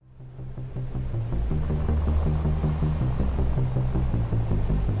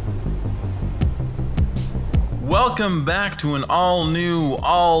Welcome back to an all new,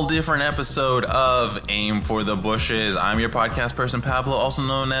 all different episode of Aim for the Bushes. I'm your podcast person, Pablo, also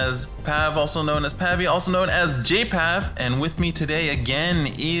known as Pav, also known as Pavi, also known as JPav. And with me today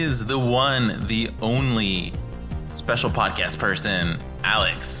again is the one, the only special podcast person,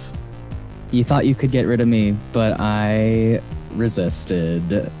 Alex. You thought you could get rid of me, but I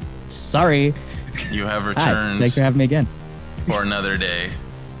resisted. Sorry. You have returned. Hi, thanks for having me again. For another day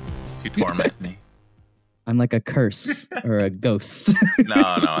to torment me. I'm like a curse or a ghost.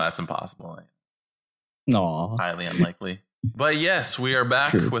 No, that's impossible. Aw. Highly unlikely. But yes, we are back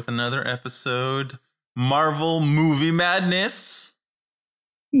True. with another episode. Marvel Movie Madness.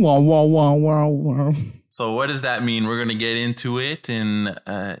 Wah, wah, wah, wah, wah. So what does that mean? We're going to get into it in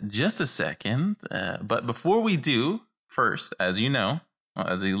just a second. But before we do, first, as you know,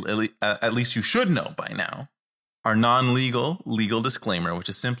 at least you should know by now, our non-legal legal disclaimer, which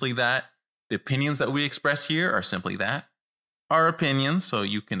is simply that the opinions that we express here are simply that, our opinions. So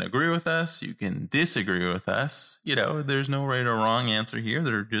you can agree with us, you can disagree with us. You know, there's no right or wrong answer here.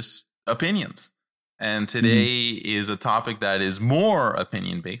 They're just opinions. And today is a topic that is more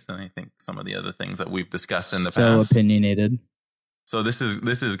opinion based than I think some of the other things that we've discussed in the past. So opinionated. So this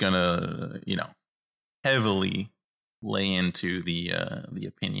is gonna, heavily lay into the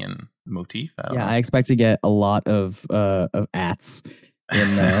opinion motif. I expect to get a lot of ats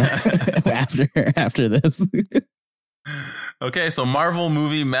in after this. Okay, so Marvel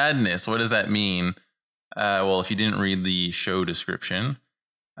Movie Madness. What does that mean? Well, if you didn't read the show description,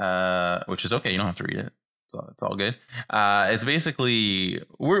 which is okay, you don't have to read it. So it's all good. It's basically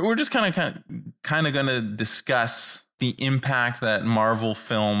we're just kind of going to discuss the impact that Marvel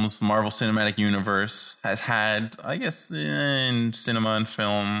films, Marvel Cinematic Universe has had, I guess, in cinema and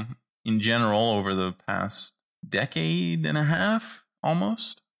film in general over the past decade and a half,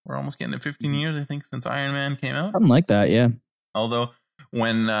 almost. We're almost getting to 15 years, I think, since Iron Man came out. Something like that, yeah. Although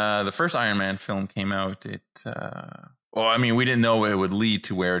when the first Iron Man film came out, we didn't know it would lead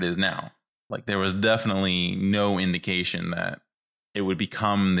to where it is now. Like, there was definitely no indication that it would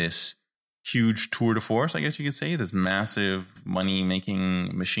become this huge tour de force, I guess you could say, this massive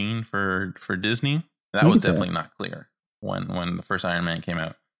money-making machine for Disney. That was definitely not clear when the first Iron Man came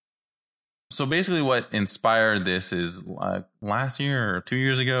out. So basically what inspired this is last year or 2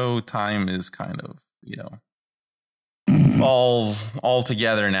 years ago, time is kind of, all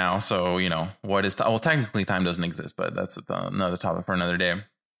together now. So, what is well, technically time doesn't exist, but that's another topic for another day.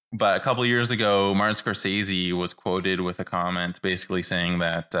 But a couple of years ago, Martin Scorsese was quoted with a comment basically saying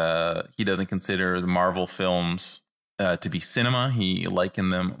that he doesn't consider the Marvel films to be cinema. He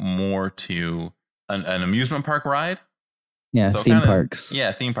likened them more to an amusement park ride. Yeah, so theme parks.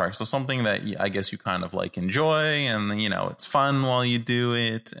 Yeah, theme parks. So something that I guess you kind of like enjoy, and it's fun while you do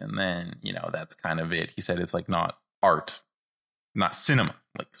it, and then that's kind of it. He said it's like not art, not cinema,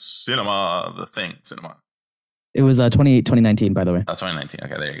 like cinema, the thing, cinema. It was 2019, by the way. That's 2019.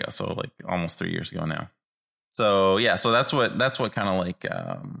 Okay, there you go. So like almost 3 years ago now. So yeah, so that's what kind of like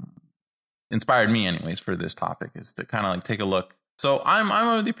inspired me, anyways, for this topic, is to kind of like take a look. So I'm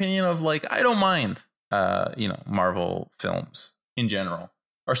of the opinion of like I don't mind. Marvel films in general,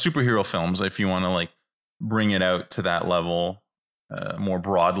 or superhero films, if you want to like bring it out to that level more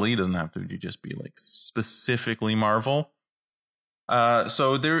broadly. It doesn't have to just be like specifically Marvel.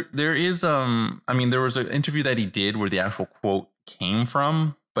 So there is there was an interview that he did where the actual quote came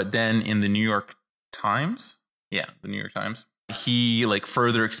from, but then in the New York Times, he like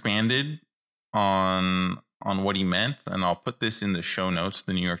further expanded on what he meant, and I'll put this in the show notes,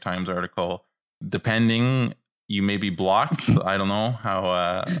 the New York Times article. Depending, you may be blocked. I don't know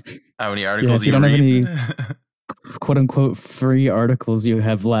how many articles you don't read. Have any quote unquote free articles you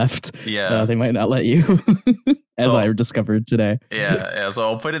have left. Yeah, they might not let you, as I discovered today. Yeah. So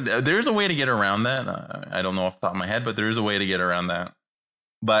I'll put it. There's a way to get around that. I don't know off the top of my head, but there is a way to get around that.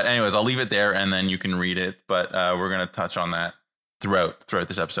 But anyways, I'll leave it there, and then you can read it. But we're gonna touch on that throughout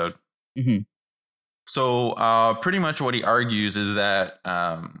this episode. Mm-hmm. So pretty much what he argues is that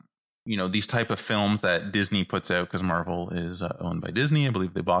these type of films that Disney puts out, because Marvel is owned by Disney. I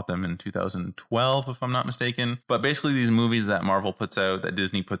believe they bought them in 2012, if I'm not mistaken. But basically these movies that Marvel puts out, that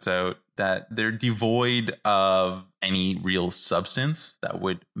Disney puts out, that they're devoid of any real substance that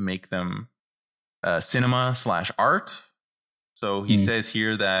would make them cinema/art. So he says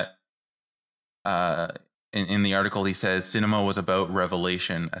here that in the article, he says cinema was about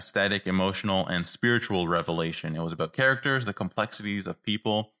revelation, aesthetic, emotional, and spiritual revelation. It was about characters, the complexities of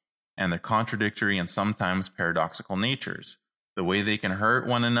people, and their contradictory and sometimes paradoxical natures, the way they can hurt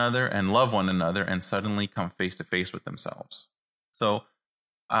one another and love one another and suddenly come face to face with themselves. So,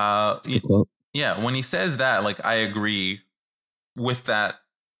 That's a good quote. yeah, when he says that, like, I agree with that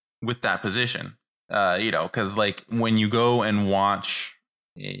position. Because like when you go and watch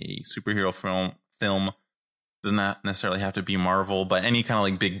a superhero film does not necessarily have to be Marvel, but any kind of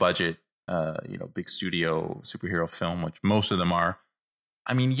like big budget, big studio superhero film, which most of them are.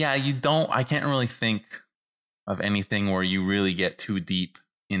 I mean, yeah, I can't really think of anything where you really get too deep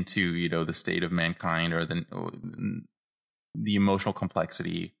into, the state of mankind or the emotional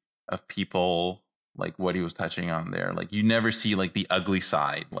complexity of people, like what he was touching on there. Like you never see like the ugly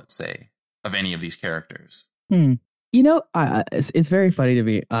side, let's say, of any of these characters. It's very funny to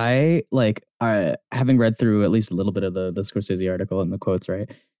me. Having read through at least a little bit of the Scorsese article and the quotes, right?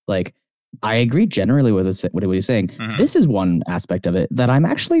 Like, I agree generally with what he's saying. Mm-hmm. This is one aspect of it that I'm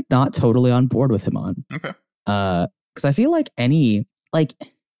actually not totally on board with him on. Okay. Because I feel like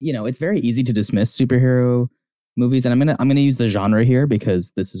it's very easy to dismiss superhero movies, and I'm gonna use the genre here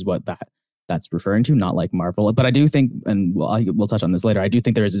because this is what that's referring to, not like Marvel. But I do think, and we'll touch on this later, I do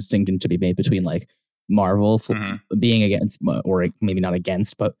think there is a distinction to be made between like Marvel being against, or maybe not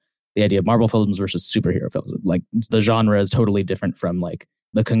against, but the idea of Marvel films versus superhero films. Like the genre is totally different from like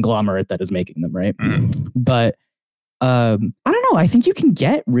the conglomerate that is making them, right? But I don't know. I think you can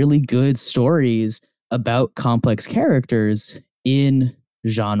get really good stories about complex characters in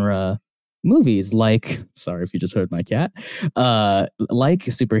genre movies, like, sorry if you just heard my cat, like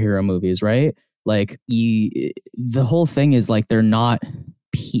superhero movies, right? Like the whole thing is like they're not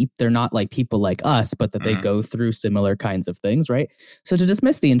like people like us, but that they go through similar kinds of things, right? So to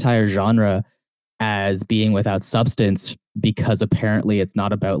dismiss the entire genre as being without substance because apparently it's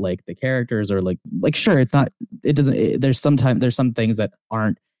not about like the characters, or like sure, it's not, it doesn't, there's some things that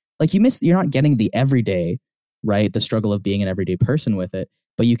aren't like, you're not getting the everyday, right? The struggle of being an everyday person with it,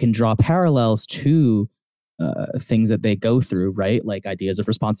 but you can draw parallels to things that they go through, right? Like ideas of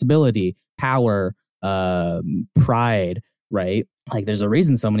responsibility, power, pride, right? Like there's a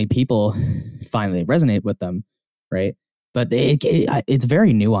reason so many people finally resonate with them, right? But it's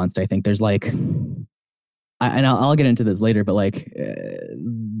very nuanced. I think there's like, and I'll get into this later, but like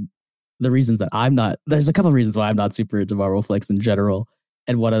the reasons that there's a couple of reasons why I'm not super into Marvel flicks in general,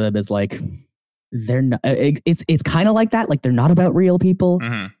 and one of them is like they're not. It's kind of like that. Like they're not about real people.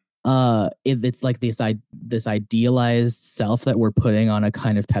 It's like this idealized self that we're putting on a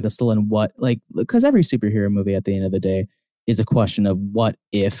kind of pedestal, and because every superhero movie at the end of the day is a question of what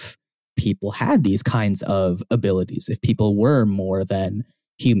if people had these kinds of abilities, if people were more than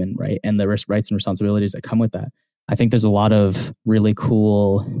human, right? And the rights and responsibilities that come with that. I think there's a lot of really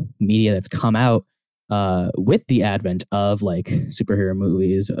cool media that's come out with the advent of like superhero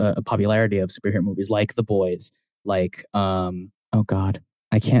movies, a popularity of superhero movies like The Boys, like, oh God,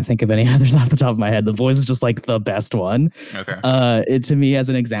 I can't think of any others off the top of my head. The Boys is just like the best one. Okay. To me, as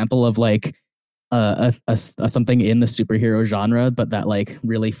an example of like a something in the superhero genre, but that like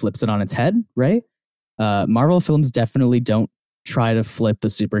really flips it on its head, right? Marvel films definitely don't try to flip the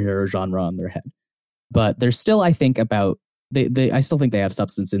superhero genre on their head, but they're still, I think, about I still think they have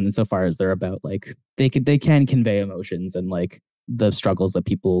substance in so far as they're about like they can convey emotions and like the struggles that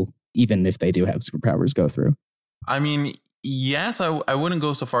people, even if they do have superpowers, go through. I mean, yes, I wouldn't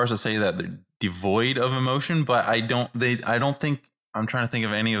go so far as to say that they're devoid of emotion, but I don't think, I'm trying to think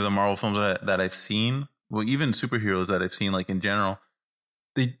of any of the Marvel films that I've seen, well, even superheroes that I've seen, like in general,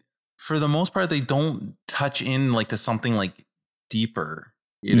 for the most part, they don't touch in like to something like deeper,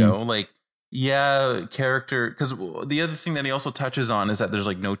 like, yeah, character. Because the other thing that he also touches on is that there's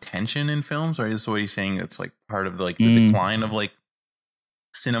like no tension in films, right? So what he's saying, that's like part of like the decline of like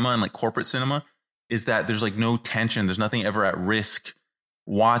cinema and like corporate cinema, is that there's like no tension. There's nothing ever at risk.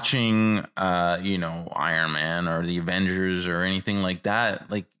 Watching, Iron Man or the Avengers or anything like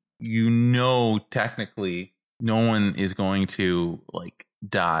that, like, technically no one is going to like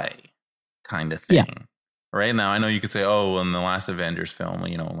die, kind of thing. Yeah. Right now, I know you could say, oh, in the last Avengers film,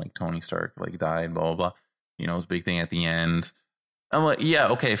 like Tony Stark like died, blah blah blah. It was a big thing at the end. I'm like, yeah,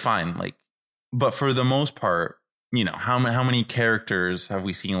 okay, fine. Like, but for the most part, how many characters have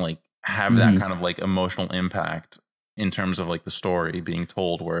we seen like have that kind of like emotional impact in terms of like the story being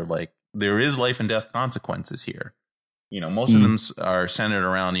told, where like there is life and death consequences here. Most of them are centered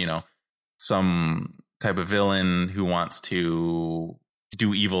around, some type of villain who wants to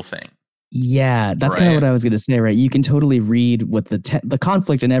do evil thing. Yeah, that's kind of what I was going to say, right? You can totally read what the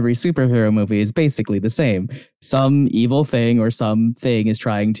conflict in every superhero movie is basically the same. Some evil thing or something is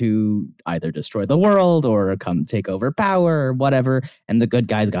trying to either destroy the world or come take over power or whatever, and the good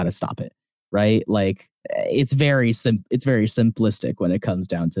guys got to stop it, right? Like it's very simplistic when it comes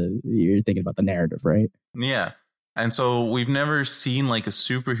down to you're thinking about the narrative, right? Yeah. And so we've never seen like a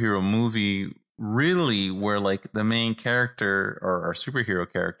superhero movie really where like the main character or our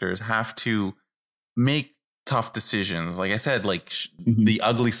superhero characters have to make tough decisions. Like I said, like the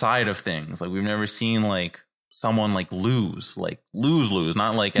ugly side of things. Like we've never seen like someone like lose,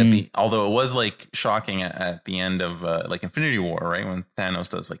 not like at the, although it was like shocking at the end of like Infinity War, right? When Thanos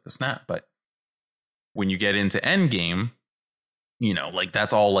does like the snap. But when you get into Endgame, you know, like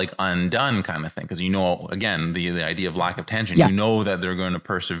that's all like undone kind of thing. Cause you know, again, the idea of lack of tension, you know that they're going to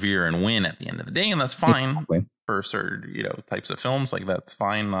persevere and win at the end of the day. And that's fine for certain, you know, types of films. Like that's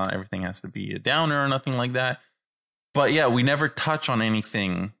fine. Not everything has to be a downer or nothing like that. But yeah, we never touch on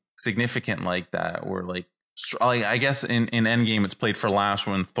anything significant like that. Or like I guess in Endgame, it's played for laughs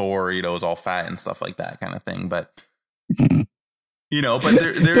when Thor, you know, is all fat and stuff like that kind of thing. But, you know, but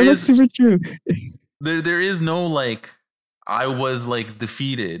there is super true. There is no like, I was like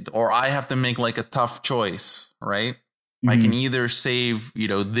defeated or I have to make like a tough choice, right? I can either save, you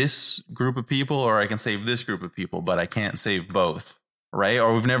know, this group of people or I can save this group of people, but I can't save both, right?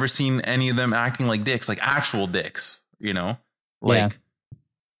 Or we've never seen any of them acting like dicks, like actual dicks, you know? Like,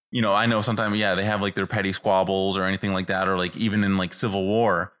 you know, I know sometimes, they have like their petty squabbles or anything like that, or like even in like Civil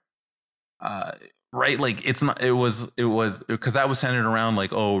War, right? Like it's not, it was because that was centered around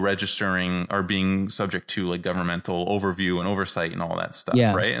like, registering or being subject to like governmental overview and oversight and all that stuff.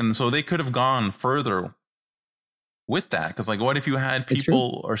 Right. And so they could have gone further with that. Because like, what if you had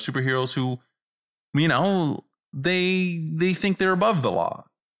people or superheroes who, you know, they think they're above the law,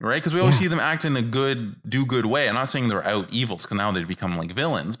 right? Because we always see them act in a do good way. I'm not saying they're out evils because now they become like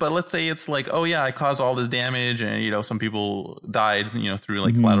villains. But let's say it's like, I caused all this damage and, you know, some people died, you know, through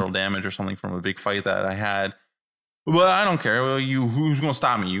like collateral damage or something from a big fight that I had. Well, I don't care. Well, who's going to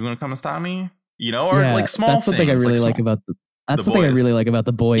stop me? You going to come and stop me? You know, or like small things. That's something I really like about that's something I really like about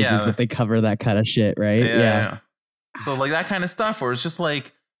The Boys is that they cover that kind of shit, right? Yeah. So like that kind of stuff where it's just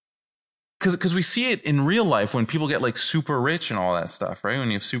like, because we see it in real life when people get like super rich and all that stuff, right? When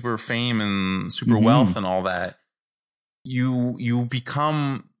you have super fame and super wealth and all that, you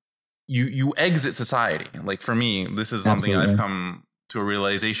become, you exit society. Like for me, this is something I've come to a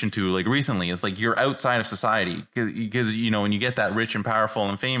realization to like recently. It's like you're outside of society because, you know, when you get that rich and powerful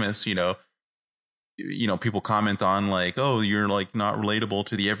and famous, you know, people comment on like, you're like not relatable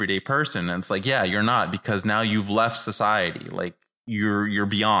to the everyday person. And it's like, you're not, because now you've left society. Like, you're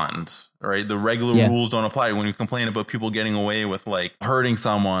beyond, right? The regular rules don't apply. When you complain about people getting away with like hurting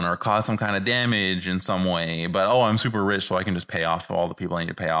someone or cause some kind of damage in some way, but I'm super rich, so I can just pay off all the people I need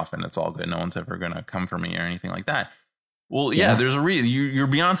to pay off and it's all good. No one's ever gonna come for me or anything like that. Well, there's a reason. You're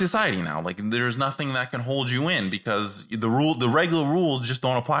beyond society now. Like there's nothing that can hold you in because the regular rules just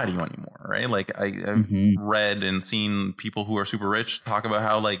don't apply to you anymore, right? Like I've read and seen people who are super rich talk about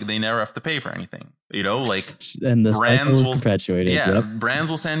how like they never have to pay for anything. You know, like and the brands will perpetuate.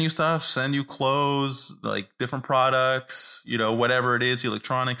 Brands will send you stuff, send you clothes, like different products, you know, whatever it is,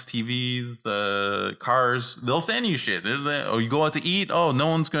 electronics, TVs, cars. They'll send you shit. You go out to eat. No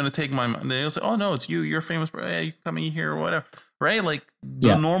one's going to take my money. They'll say, no, it's you. You're famous. Hey, you come eat here or whatever. Right? Like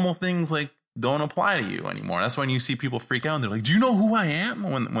the normal things like don't apply to you anymore. That's when you see people freak out and they're like, do you know who I am?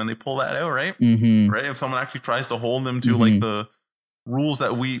 When they pull that out, right? Right? If someone actually tries to hold them to like the rules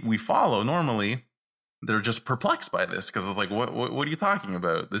that we follow normally, they're just perplexed by this because it's like, what are you talking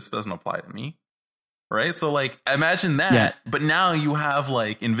about? This doesn't apply to me. Right. So like, imagine that. But now you have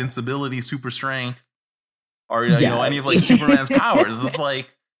like invincibility, super strength, or you know, any of like Superman's powers. It's like,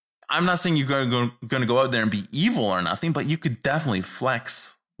 I'm not saying you're going to go out there and be evil or nothing, but you could definitely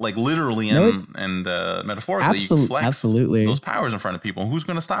flex, like literally and metaphorically, you can flex those powers in front of people. Who's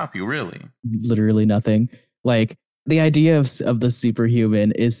going to stop you, really? Literally nothing. Like the idea of the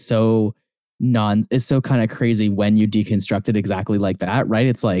superhuman is so kind of crazy when you deconstruct it exactly like that, right?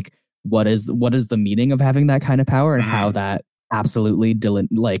 It's like, what is the meaning of having that kind of power and how that absolutely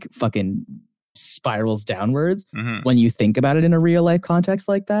like fucking spirals downwards when you think about it in a real life context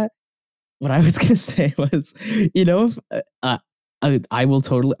like that. What I was gonna say was, you know, I will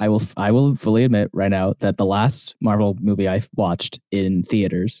fully admit right now that the last Marvel movie I watched in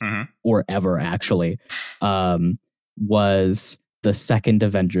theaters or ever actually was the second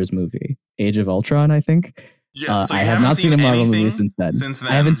Avengers movie, Age of Ultron, I think. Yeah, so I have not seen a Marvel movie since then.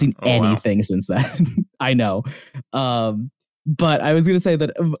 I haven't seen anything since then. I know. But I was going to say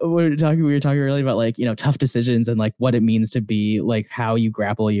that we were talking earlier about like, you know, tough decisions and like what it means to be like how you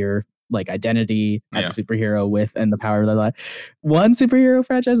grapple your like identity as a superhero with and the power of that. One superhero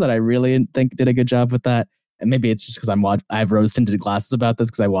franchise that I really think did a good job with that, and maybe it's just because I've rose tinted glasses about this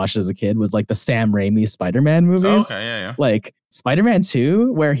because I watched it as a kid, was like the Sam Raimi Spider-Man movies. Okay, like Spider-Man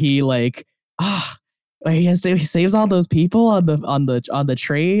 2, where he like he saves all those people on the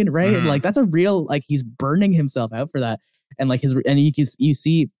train, right? Mhm. Like that's a real, like, he's burning himself out for that. And like you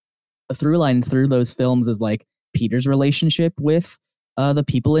see a through line through those films is like Peter's relationship with the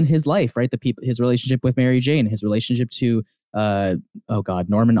people in his life, right? His relationship with Mary Jane, his relationship to oh god,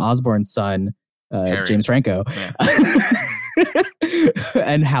 Norman Osborn's son, James Franco. Yeah.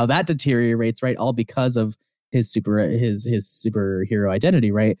 And how that deteriorates, right? All because of his superhero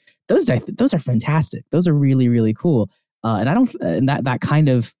identity, right? Those are fantastic. Those are really, really cool. And I don't, and that kind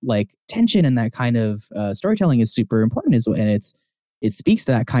of like tension and that kind of storytelling is super important as well. And it speaks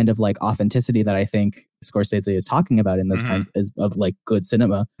to that kind of like authenticity that I think Scorsese is talking about in this kinds of like good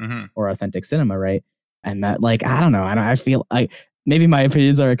cinema or authentic cinema, right? And that, like, I don't know, I feel maybe my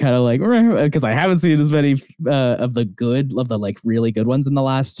opinions are kind of like, because I haven't seen as many of the like really good ones in the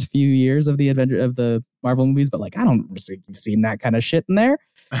last few years of the Marvel movies, but like I don't think you've seen that kind of shit in there,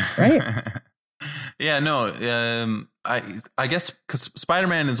 right? Yeah, no, I guess because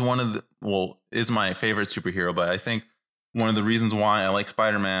Spider-Man is is my favorite superhero, but I think one of the reasons why I like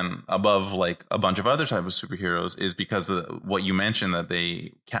Spider-Man above like a bunch of other types of superheroes is because of what you mentioned, that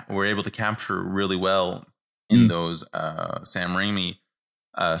they were able to capture really well in those Sam Raimi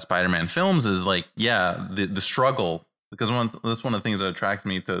Spider-Man films is like, yeah, the struggle, because that's one of the things that attracts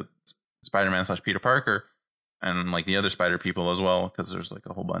me to Spider-Man / Peter Parker and like the other Spider people as well, because there's like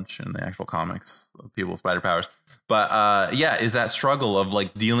a whole bunch in the actual comics of people with spider powers. But yeah, is that struggle of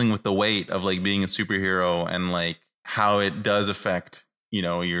like dealing with the weight of like being a superhero and like how it does affect, you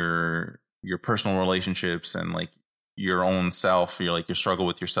know, your personal relationships and like your own self. You're like, your struggle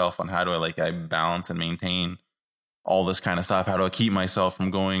with yourself on how do I balance and maintain all this kind of stuff. How do I keep myself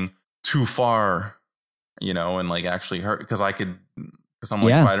from going too far, you know, and like actually hurt? Because I'm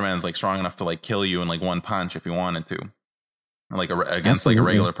like, Spider-Man's like strong enough to like kill you in like one punch if he wanted to, like against like a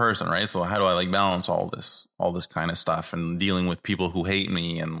regular person, right? So how do I like balance all this kind of stuff and dealing with people who hate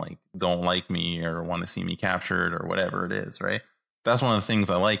me and like don't like me or want to see me captured or whatever it is, right? That's one of the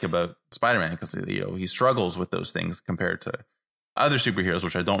things I like about Spider-Man, because, you know, he struggles with those things compared to other superheroes,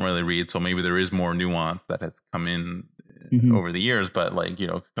 which I don't really read. So maybe there is more nuance that has come in over the years. But like, you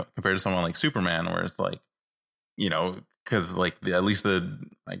know, compared to someone like Superman, where it's like, you know, because like at least the,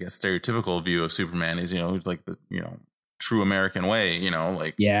 I guess, stereotypical view of Superman is, you know, like the, you know, true American way, you know,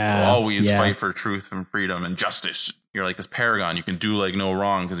 like always fight for truth and freedom and justice. You're like this paragon. You can do like no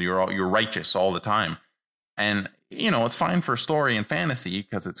wrong because you're righteous all the time. And, you know, it's fine for story and fantasy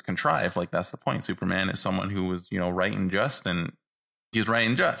because it's contrived. Like that's the point. Superman is someone who was, you know, right and just, and he's right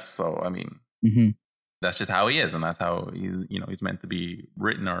and just. So, I mean, that's just how he is. And that's how he's meant to be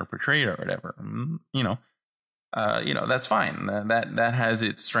written or portrayed or whatever. You know, that's fine. That has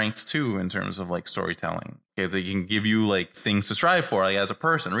its strengths too, in terms of like storytelling, because it can give you like things to strive for, like as a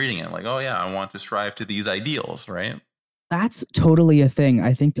person reading it, like, oh yeah, I want to strive to these ideals, right? That's totally a thing.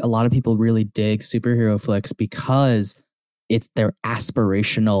 I think a lot of people really dig superhero flicks because they're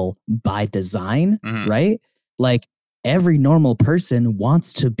aspirational by design, right? Like every normal person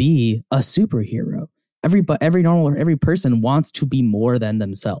wants to be a superhero. Every person wants to be more than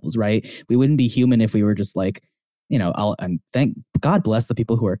themselves, right? We wouldn't be human if we were just like, you know, and thank God bless the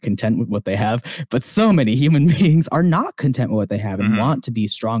people who are content with what they have. But so many human beings are not content with what they have and want to be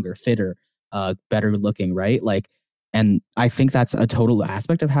stronger, fitter, better looking, right? Like, and I think that's a total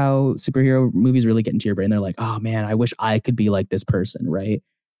aspect of how superhero movies really get into your brain. They're like, oh man, I wish I could be like this person, right?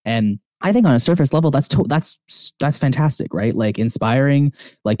 And I think on a surface level, that's fantastic, right? Like inspiring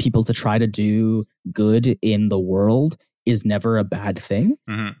like people to try to do good in the world is never a bad thing.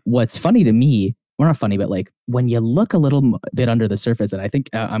 What's funny to me, well, not funny, but like when you look a little bit under the surface, and I think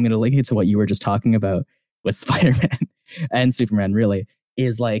I'm going to link it to what you were just talking about with Spider-Man and Superman, really,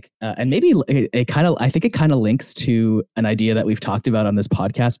 is like, and maybe I think it kind of links to an idea that we've talked about on this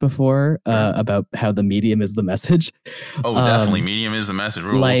podcast before, about how the medium is the message. Oh, definitely. Medium is the message.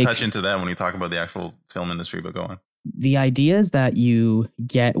 We'll touch into that when we talk about the actual film industry, but go on. The ideas that you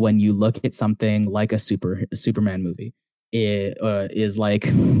get when you look at something like a Superman movie is like,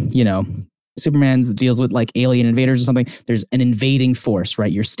 you know, Superman's deals with like alien invaders or something. There's an invading force,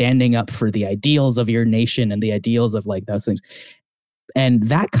 right? You're standing up for the ideals of your nation and the ideals of like those things. And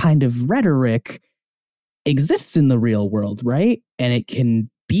that kind of rhetoric exists in the real world, right? And it can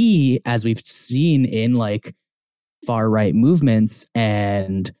be, as we've seen in like far right movements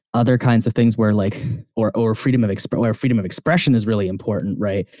and other kinds of things where like, or freedom of expression is really important,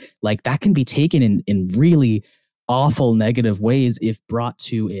 right? Like that can be taken in really awful negative ways if brought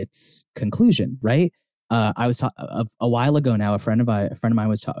to its conclusion, right? I was a while ago now, a friend of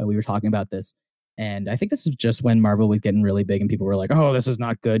mine we were talking about this. And I think this is just when Marvel was getting really big and people were like, oh, this is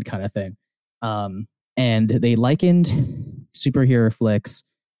not good kind of thing. and they likened superhero flicks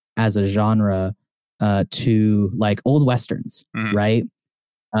as a genre to like old westerns, right?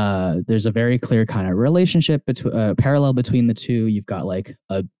 There's a very clear kind of relationship between parallel between the two. You've got like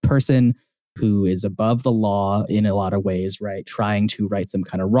a person who is above the law in a lot of ways, right? Trying to right some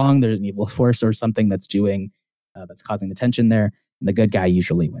kind of wrong. There's an evil force or something that's doing that's causing the tension there, and the good guy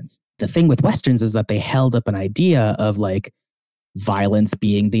usually wins. The thing with westerns is that they held up an idea of like violence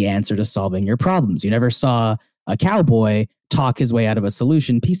being the answer to solving your problems. You never saw a cowboy talk his way out of a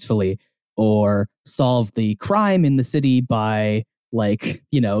solution peacefully or solve the crime in the city by like,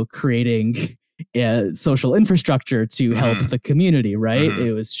 you know, creating social infrastructure to help the community, right?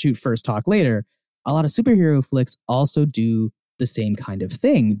 It was shoot first, talk later. A lot of superhero flicks also do the same kind of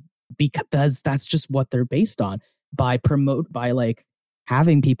thing because that's just what they're based on, by like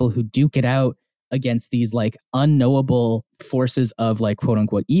having people who duke it out against these like unknowable forces of like quote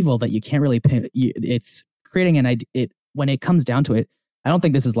unquote evil that you can't really it's creating an idea. When it comes down to it, I don't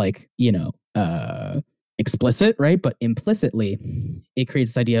think this is like, you know, explicit, right? But implicitly it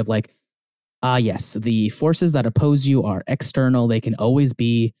creates this idea of like, yes, the forces that oppose you are external. They can always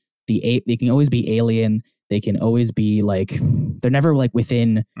be they can always be alien. They can always be like, they're never like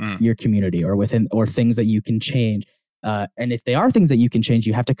within your community or within or things that you can change. And if they are things that you can change,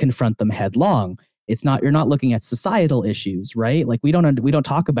 you have to confront them headlong. It's not, you're not looking at societal issues, right? Like we don't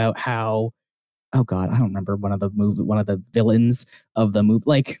talk about how, oh God, I don't remember one of the villains of the movie.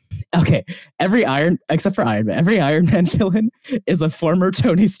 Like, okay, except for Iron Man, every Iron Man villain is a former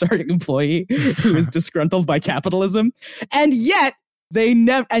Tony Stark employee who is disgruntled by capitalism. And yet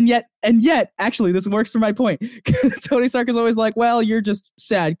actually this works for my point. Tony Stark is always like, well, you're just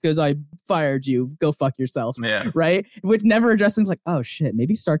sad because I fired you. Go fuck yourself. Yeah. Right? Which never addressing like, oh shit,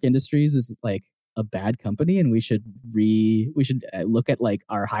 maybe Stark Industries is like a bad company and we should look at like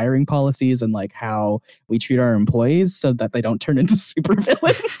our hiring policies and like how we treat our employees so that they don't turn into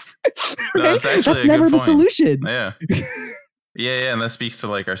supervillains. Right? That's never the solution. Yeah. Yeah, and that speaks to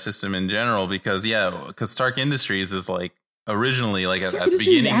like our system in general because Stark Industries is like originally like at the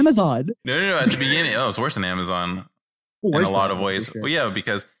beginning Amazon. No, at the beginning, it's worse than Amazon in a lot of ways. Sure. Well, yeah,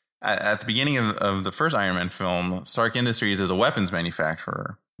 because at the beginning of the first Iron Man film, Stark Industries is a weapons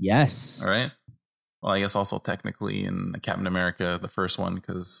manufacturer. Yes. All right. Well, I guess also technically in Captain America, the first one,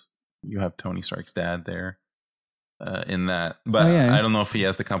 because you have Tony Stark's dad there in that. But I don't know if he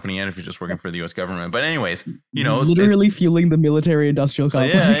has the company yet, if he's just working for the U.S. government. But anyways, you know, literally fueling the military-industrial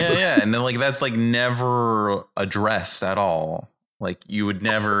complex. Yeah. And then like that's like never addressed at all. Like you would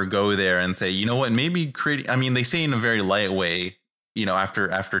never go there and say, you know what, maybe creating. I mean, they say in a very light way, you know,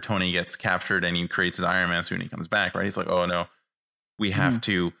 after Tony gets captured and he creates his Iron Man suit and he comes back, right? He's like, oh no, we have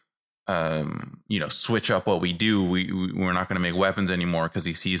to. You know, switch up what we do. We're not going to make weapons anymore because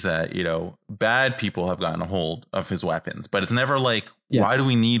he sees that, you know, bad people have gotten a hold of his weapons. But it's never like, why do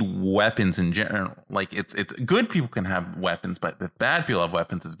we need weapons in general? Like it's good people can have weapons, but if bad people have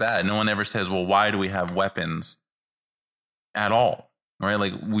weapons, it's bad. No one ever says, well, why do we have weapons at all? Right?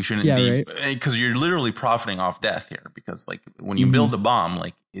 Like we shouldn't be, because you're literally profiting off death here. Because like when you build a bomb,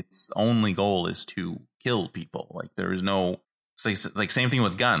 like its only goal is to kill people. Like there is no. Like same thing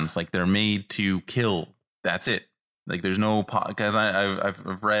with guns, like they're made to kill. That's it. Like there's no, because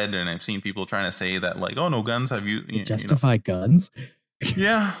I've read and I've seen people trying to say that like, oh no, guns have you justify guns.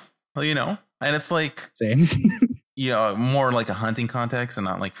 Yeah, well, you know, and it's like same. You know, more like a hunting context and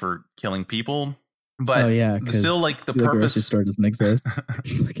not like for killing people. But still like the purpose. Grocery store doesn't exist.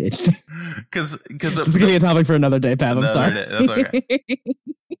 Because this is gonna be a topic for another day, Pat. I'm sorry. That's okay.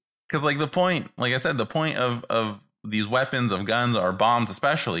 Because like the point, like I said, the point of these weapons of guns or bombs,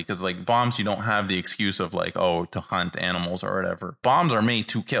 especially because like bombs, you don't have the excuse of like, oh, to hunt animals or whatever. Bombs are made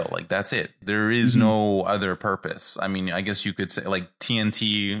to kill. Like that's it. There is no other purpose. I mean, I guess you could say like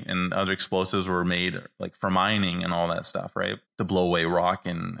TNT and other explosives were made like for mining and all that stuff, right? To blow away rock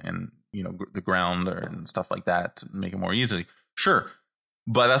and you know, the ground and stuff like that to make it more easily. Sure.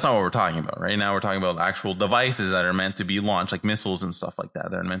 But that's not what we're talking about. Right now, we're talking about actual devices that are meant to be launched, like missiles and stuff like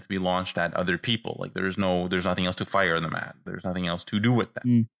that. They're meant to be launched at other people. Like there's nothing else to fire them at. There's nothing else to do with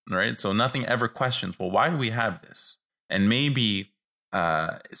them. Right. So nothing ever questions, well, why do we have this? And maybe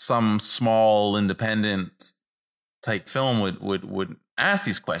some small independent type film would ask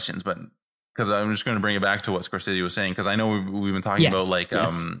these questions. But because I'm just going to bring it back to what Scorsese was saying, because I know we've been talking about like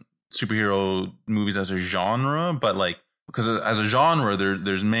superhero movies as a genre, but like, because as a genre,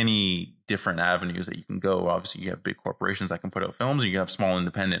 there's many different avenues that you can go. Obviously, you have big corporations that can put out films, or you have small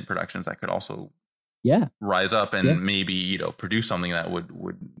independent productions that could also rise up and maybe, you know, produce something that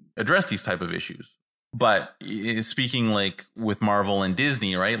would address these type of issues. But speaking like with Marvel and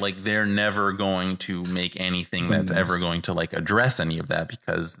Disney, right? Like they're never going to make anything that's ever going to like address any of that,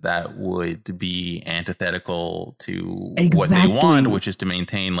 because that would be antithetical to what they want, which is to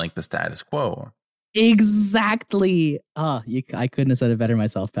maintain like the status quo. Exactly. I couldn't have said it better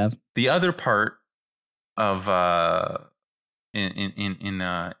myself, Pev. The other part of in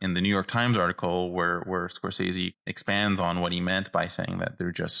the New York Times article where Scorsese expands on what he meant by saying that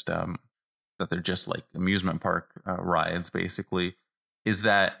they're just like amusement park rides, basically, is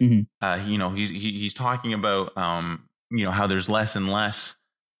that he's talking about how there's less and less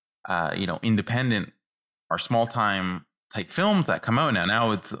independent or small time type films that come out now.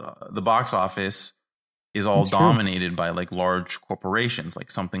 Now it's the box office is all dominated by like large corporations,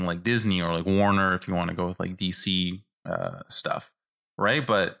 like something like Disney or like Warner, if you want to go with like DC stuff, right?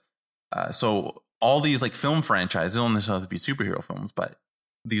 But so all these like film franchises don't necessarily have to be superhero films, but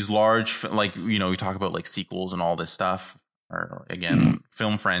these large, like, we talk about like sequels and all this stuff, or again,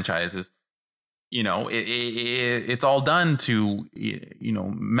 film franchises, it's all done to,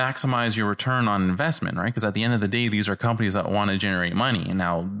 maximize your return on investment, right? Because at the end of the day, these are companies that want to generate money. And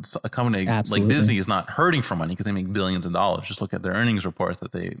now a company like Disney is not hurting for money because they make billions of dollars. Just look at their earnings reports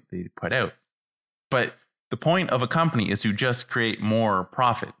that they put out. But the point of a company is to just create more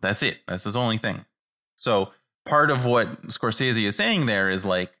profit. That's it. That's his only thing. So part of what Scorsese is saying there is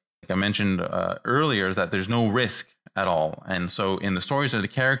like I mentioned earlier, is that there's no risk at all. And so in the stories of the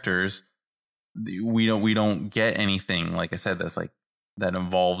characters, we don't get anything, like I said, that's like that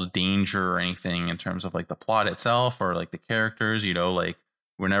involves danger or anything in terms of like the plot itself or like the characters. Like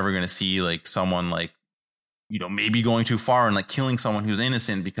we're never going to see like someone like maybe going too far and like killing someone who's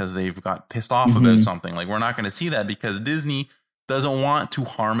innocent because they've got pissed off about something. Like we're not going to see that because Disney doesn't want to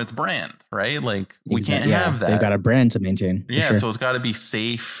harm its brand, right? Like we can't have that. They've got a brand to maintain. Yeah, so it's got to be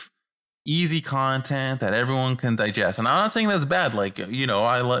safe, easy content that everyone can digest. And I'm not saying that's bad. Like,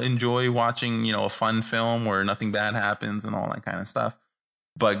 I enjoy watching, a fun film where nothing bad happens and all that kind of stuff.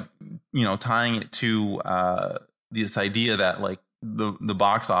 But, tying it to this idea that like the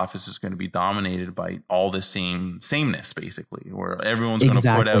box office is going to be dominated by all the sameness, basically, where everyone's going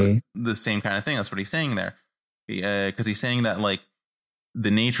to put out the same kind of thing. That's what he's saying there. Because he's saying that like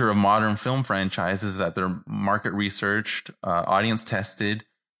the nature of modern film franchises is that they're market researched, audience tested,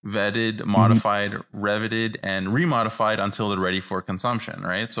 vetted, modified, revetted, and remodified until they're ready for consumption,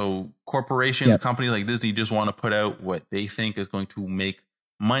 right? So corporations, companies like Disney just want to put out what they think is going to make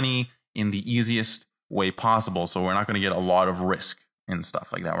money in the easiest way possible. So we're not going to get a lot of risk and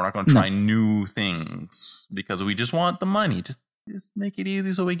stuff like that. We're not going to try new things because we just want the money. Just make it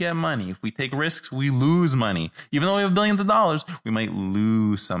easy so we get money. If we take risks, we lose money. Even though we have billions of dollars, we might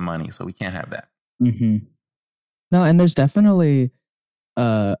lose some money. So we can't have that. No, and there's definitely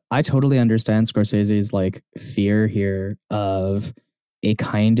I totally understand Scorsese's like fear here of a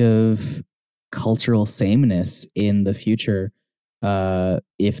kind of cultural sameness in the future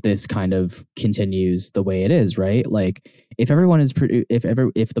if this kind of continues the way it is, right? Like if everyone is if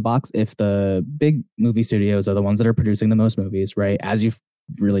the big movie studios are the ones that are producing the most movies, right? As you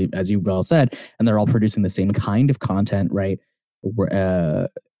well said, and they're all producing the same kind of content, right?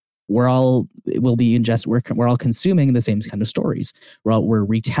 We're all consuming the same kind of stories. We're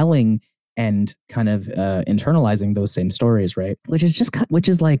retelling and kind of internalizing those same stories, right? Which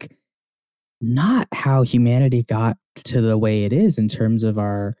is like not how humanity got to the way it is in terms of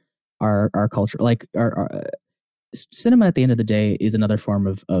our culture. Like our cinema at the end of the day is another form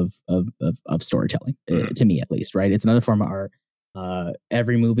of storytelling, to me at least, right? It's another form of art.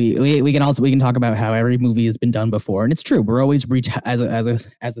 Every movie we can talk about how every movie has been done before, and it's true. We're always as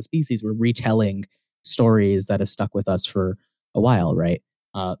a species, we're retelling stories that have stuck with us for a while, right?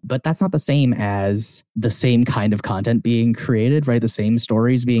 But that's not the same as the same kind of content being created, right? The same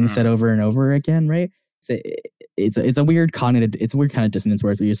stories being said over and over again, right? So it's a weird kind of dissonance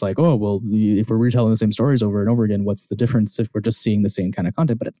where it's just like, oh well, if we're retelling the same stories over and over again, what's the difference if we're just seeing the same kind of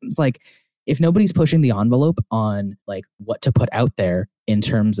content? But it's like, if nobody's pushing the envelope on like what to put out there in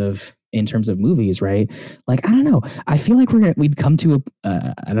terms of movies, right? Like, I don't know. I feel like we'd come to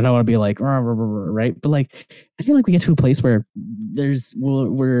I don't want to be like, right? But like, I feel like we get to a place where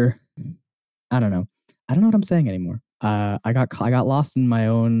we're I don't know. I don't know what I'm saying anymore. I got lost in my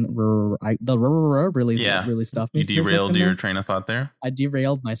own really stuff. You derailed your train of thought there. I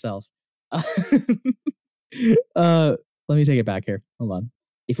derailed myself. Let me take it back here. Hold on.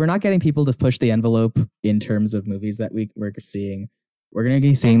 If we're not getting people to push the envelope in terms of movies that we're seeing, we're going to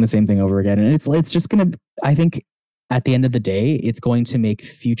be seeing the same thing over again. And it's just going to, I think at the end of the day, it's going to make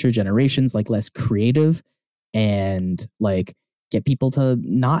future generations like less creative and like get people to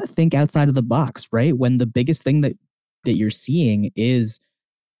not think outside of the box, right? When the biggest thing that you're seeing is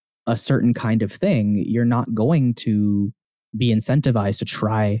a certain kind of thing, you're not going to be incentivized to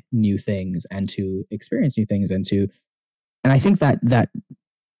try new things and to experience new things and I think that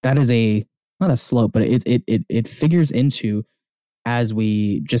is a not a slope, but it figures into as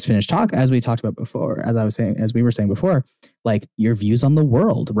we just finished as we talked about before, as we were saying before, like your views on the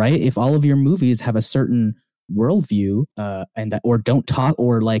world, right? If all of your movies have a certain worldview and that or don't talk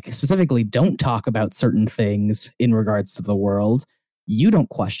or like specifically don't talk about certain things in regards to the world, you don't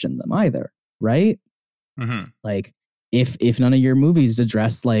question them either, right? Mm-hmm. Like if none of your movies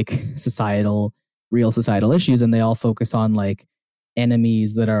address like real societal issues and they all focus on like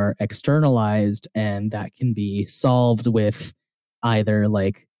enemies that are externalized and that can be solved with either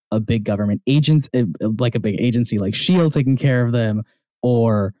like a big government like a big agency like SHIELD taking care of them,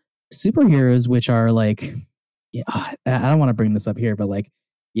 or superheroes, which are like, I don't want to bring this up here, but like,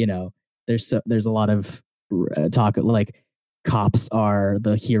 you know, there's a lot of talk like cops are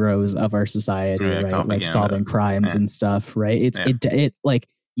the heroes of our society, right? Like solving crimes and stuff, right? It like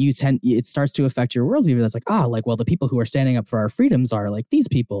it starts to affect your worldview. That's like, like, well, the people who are standing up for our freedoms are like these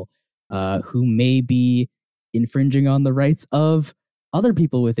people who may be infringing on the rights of other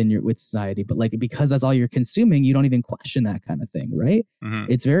people with society, but like because that's all you're consuming, you don't even question that kind of thing, right?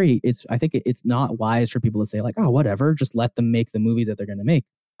 Mm-hmm. I think it's not wise for people to say like, whatever, just let them make the movies that they're going to make.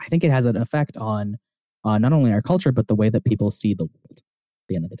 I think it has an effect on not only our culture but the way that people see the world at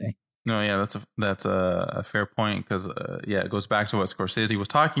the end of the day. No, yeah, that's a fair point because it goes back to what Scorsese was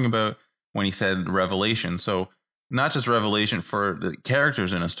talking about when he said revelation. So not just revelation for the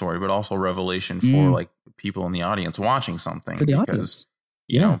characters in a story, but also revelation for like people in the audience watching something. For the audience,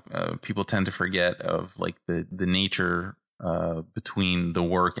 you know, people tend to forget of like the nature between the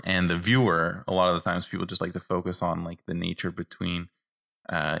work and the viewer. A lot of the times, people just like to focus on like the nature between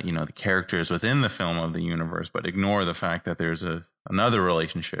the characters within the film of the universe, but ignore the fact that there's another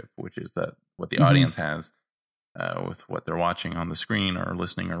relationship, which is that what the audience has with what they're watching on the screen or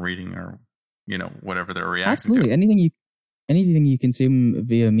listening or reading or, whatever they're reacting Absolutely. to. Anything you consume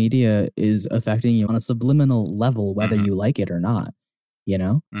via media is affecting you on a subliminal level, whether you like it or not,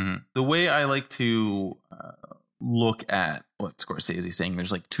 Mm-hmm. The way I like to look at what Scorsese is saying,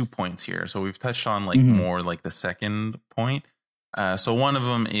 there's like 2 points here. So we've touched on like more like the second point. So one of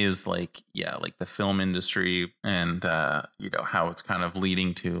them is like the film industry and, how it's kind of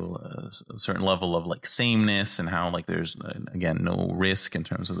leading to a certain level of like sameness and how like there's, again, no risk in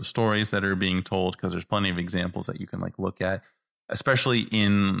terms of the stories that are being told, because there's plenty of examples that you can like look at, especially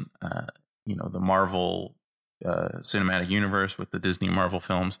in, the Marvel cinematic universe with the Disney Marvel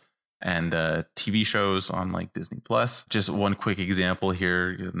films and TV shows on like Disney Plus. Just one quick example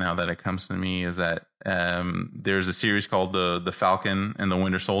here, now that it comes to me, is that there's a series called the Falcon and the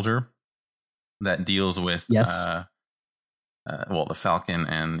Winter Soldier that deals with the Falcon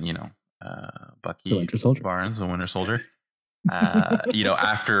and Bucky the Winter Soldier. Barnes, the Winter Soldier.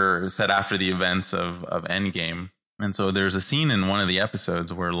 after the events of Endgame, and so there's a scene in one of the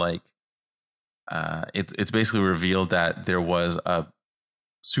episodes where like it's basically revealed that there was a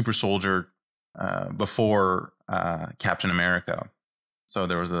super soldier before Captain America. So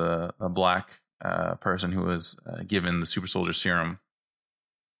there was a black person who was given the super soldier serum.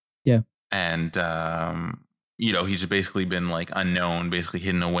 Yeah. And, he's just basically been like unknown, basically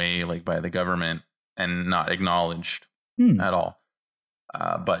hidden away like by the government and not acknowledged at all.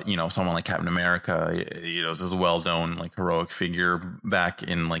 But, someone like Captain America, is this well-known like heroic figure back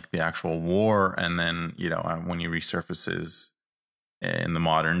in like the actual war. And then, when he resurfaces in the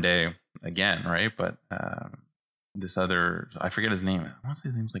modern day again, right? But this other, I forget his name. I want to say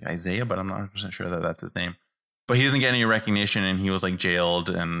his name's like Isaiah, but I'm not 100% sure that that's his name. But he doesn't get any recognition, and he was like jailed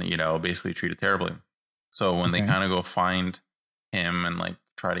and basically treated terribly. So when they kind of go find him and like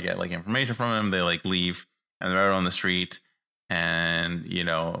try to get like information from him, they like leave and they're out on the street, and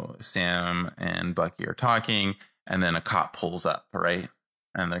Sam and Bucky are talking, and then a cop pulls up, right?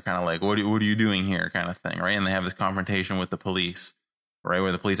 And they're kind of like, what are you doing here, kind of thing, right? And they have this confrontation with the police, right,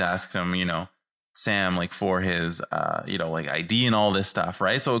 where the police asks him, Sam, like for his, like ID and all this stuff,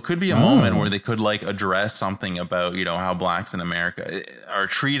 right? So it could be a moment where they could like address something about, how blacks in America are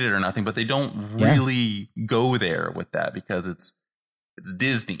treated or nothing, but they don't really go there with that because it's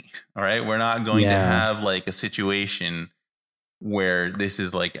Disney, all right? We're not going to have like a situation where this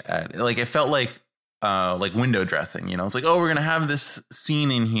is like it felt like window dressing, it's like, we're going to have this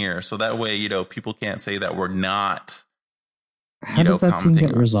scene in here so that way, people can't say that we're not. How does that scene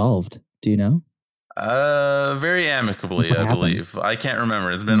get resolved? Do you know? Very amicably, I believe. I can't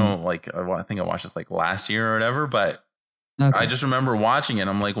remember. It's been I think I watched this like last year or whatever, but I Okay. just remember watching it.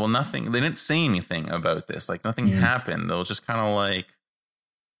 I'm like, well, nothing. They didn't say anything about this. Like nothing happened. It was just kind of like,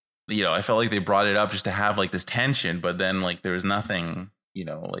 I felt like they brought it up just to have like this tension, but then like there's nothing,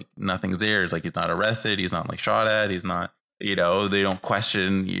 like nothing's there. It's like he's not arrested. He's not like shot at. He's not, they don't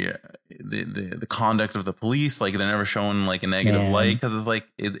question the conduct of the police. Like they're never shown like a negative light because it's like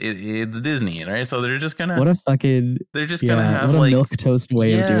it's Disney, right? So they're just gonna they're just gonna have what a like milquetoast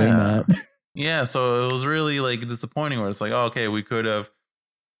way of doing that. Yeah, so it was really like disappointing where it's like, oh, okay, we could have,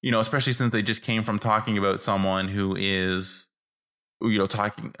 especially since they just came from talking about someone who is,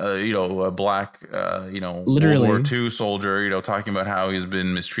 talking, a black, Literally. World War II soldier, talking about how he's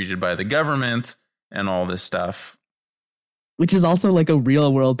been mistreated by the government and all this stuff. Which is also like a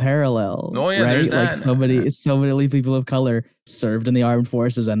real world parallel. Oh yeah, right? there's that. Like so many people of color served in the armed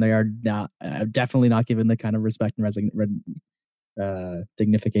forces, and they are not definitely not given the kind of respect and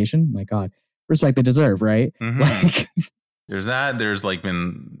dignification. My God, respect they deserve, right? Mm-hmm. Like, there's that. There's like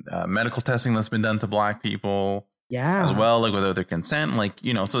been medical testing that's been done to black people. Yeah. As well, like without their consent, like,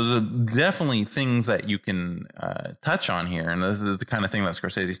 so there's definitely things that you can touch on here. And this is the kind of thing that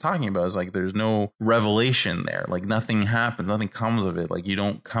Scorsese's talking about is like, there's no revelation there. Like nothing happens, nothing comes of it. Like you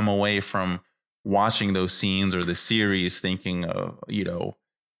don't come away from watching those scenes or the series thinking of,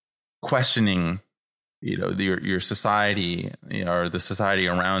 questioning, your society, or the society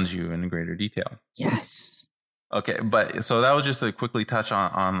around you in greater detail. Yes. Okay, but so that was just to quickly touch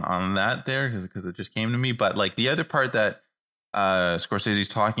on that there because it just came to me. But like the other part that Scorsese's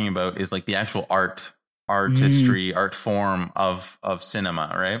talking about is like the actual artistry, art form of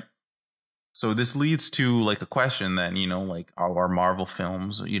cinema, right? So this leads to like a question then, like are Marvel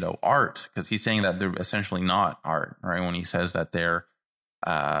films, art? Because he's saying that they're essentially not art, right? When he says that they're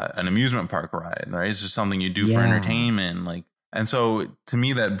an amusement park ride, right? It's just something you do for entertainment, like. And so to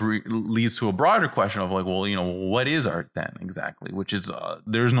me, that leads to a broader question of like, well, what is art then exactly? Which is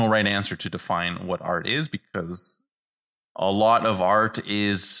there's no right answer to define what art is because a lot of art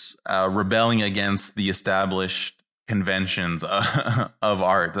is rebelling against the established conventions of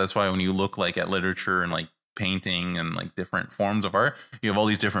art. That's why when you look like at literature and like painting and like different forms of art, you have all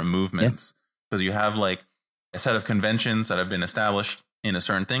these different movements because you have like a set of conventions that have been established in a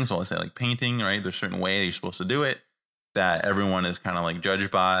certain thing. So let's say like painting, right? There's a certain way you're supposed to do it that everyone is kind of like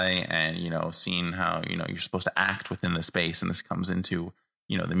judged by and, seeing how, you're supposed to act within the space. And this comes into,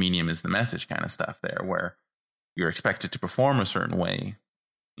 the medium is the message kind of stuff there where you're expected to perform a certain way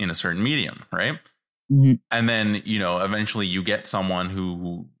in a certain medium. Right. Mm-hmm. And then, eventually you get someone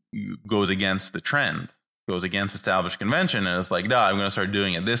who goes against the trend, goes against established convention. And it's like, no, I'm going to start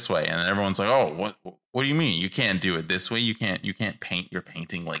doing it this way. And everyone's like, oh, what do you mean? You can't do it this way. You can't paint your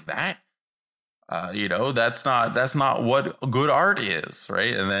painting like that. That's not what good art is,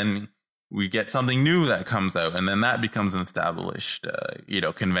 right? And then we get something new that comes out, and then that becomes an established,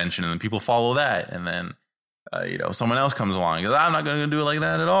 convention, and then people follow that, and then, someone else comes along and goes, I'm not going to do it like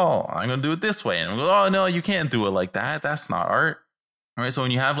that at all. I'm going to do it this way, and we go, oh no, you can't do it like that. That's not art, all right? So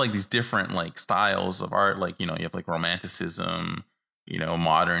when you have like these different like styles of art, like you have like romanticism,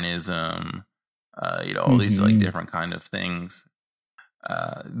 modernism, all these like different kind of things.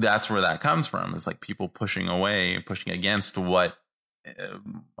 That's where that comes from. It's like people pushing against what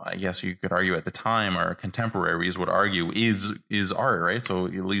I guess you could argue at the time our contemporaries would argue is art, right? So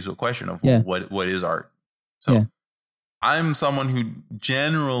it leads to a question of what is art. So I'm someone who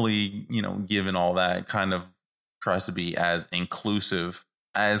generally, given all that, kind of tries to be as inclusive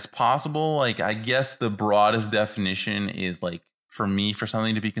as possible. Like I guess the broadest definition is like for me, for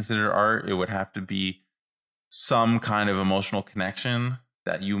something to be considered art, it would have to be some kind of emotional connection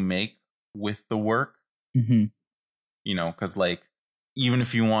that you make with the work, because like, even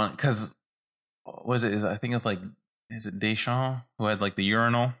if you want, because what is it? I think it's like, is it Deschamps who had like the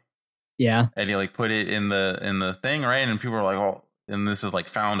urinal? Yeah. And he like put it in the thing, right? And people are like, oh, and this is like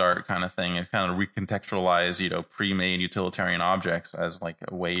found art kind of thing. It kind of recontextualize, pre-made utilitarian objects as like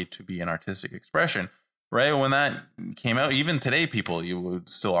a way to be an artistic expression, right? When that came out, even today, you would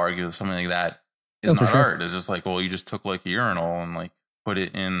still argue that something like that is not art. It's just like, well, you just took like a urinal and like put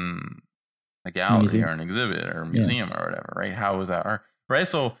it in a gallery or an exhibit or a museum or whatever, right? How is that art? Right.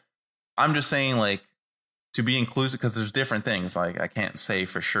 So I'm just saying like to be inclusive, because there's different things. Like I can't say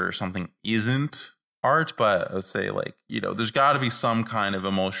for sure something isn't art, but I would say like, there's got to be some kind of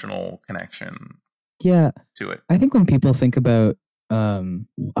emotional connection to it. I think when people think about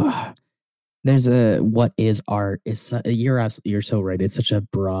there's what is art is you're so right. It's such a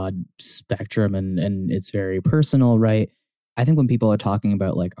broad spectrum and it's very personal, right? I think when people are talking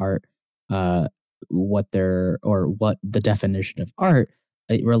about like art, what the definition of art,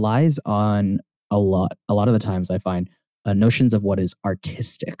 it relies on a lot of the times I find notions of what is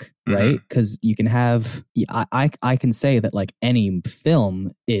artistic, right? Because you can have, I can say that like any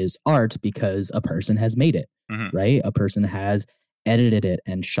film is art because a person has made it, right? A person has edited it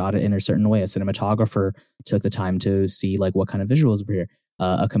and shot it in a certain way. A cinematographer took the time to see like what kind of visuals were here.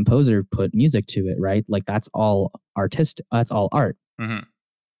 A composer put music to it, right? Like that's all artistic. That's all art.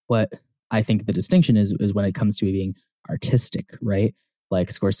 What I think the distinction is when it comes to being artistic, right? Like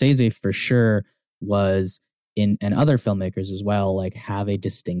Scorsese for sure was and other filmmakers as well, like have a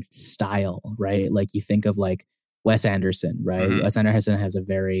distinct style, right? Like you think of like Wes Anderson, right? Wes Anderson has a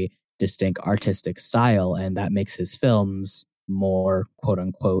very distinct artistic style, and that makes his films more quote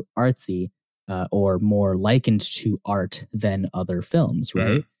unquote artsy or more likened to art than other films,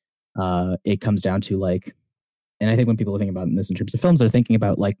 right? It comes down to like, and I think when people are thinking about this in terms of films, they're thinking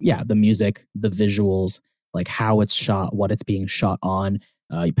about like, yeah, the music, the visuals, like how it's shot, what it's being shot on.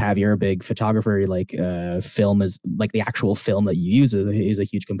 Pav, you're a big photographer. Like film is like the actual film that you use is a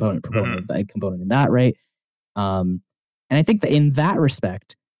huge component in that, right? And I think that in that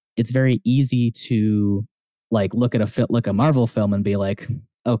respect, it's very easy to like look at a Marvel film and be like,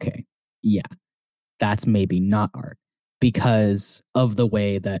 okay, yeah, that's maybe not art because of the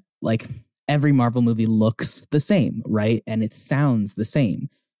way that like every Marvel movie looks the same, right? And it sounds the same.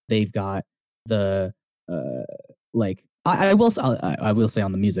 They've got the like I will say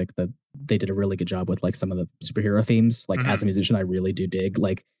on the music that they did a really good job with like some of the superhero themes. Like as a musician, I really do dig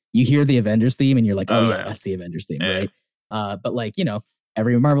like you hear the Avengers theme and you're like, oh yeah, that's the Avengers theme, right? But like, you know,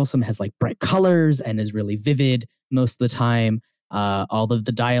 every Marvel film has like bright colors and is really vivid most of the time. All of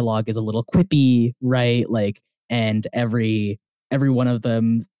the dialogue is a little quippy, right? Like, and every one of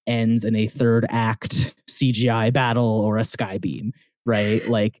them ends in a third act CGI battle or a sky beam, right?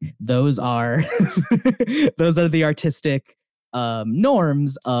 Like those are the artistic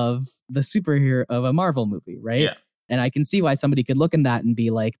norms of the superhero of a Marvel movie, right? Yeah. And I can see why somebody could look in that and be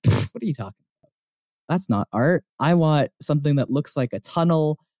like, what are you talking about? That's not art. I want something that looks like a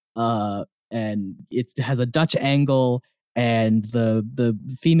tunnel and it has a Dutch angle and the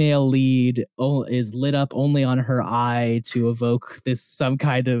female lead is lit up only on her eye to evoke this some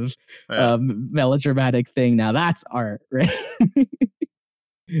kind of melodramatic thing. Now that's art, right?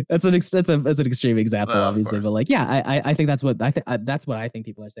 That's an extreme example, obviously, but like, yeah, I think that's what I think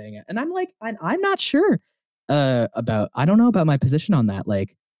people are saying. And I'm like, I'm not sure about. I don't know about my position on that.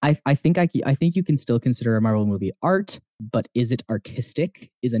 Like, I think you can still consider a Marvel movie art, but is it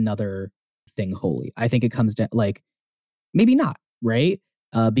artistic is another thing wholly. I think it comes to like maybe not, right?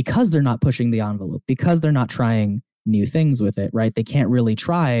 Because they're not pushing the envelope, because they're not trying new things with it, right? They can't really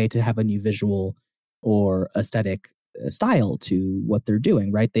try to have a new visual or aesthetic style to what they're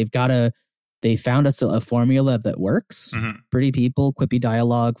doing, right? They found a formula that works. Pretty people, quippy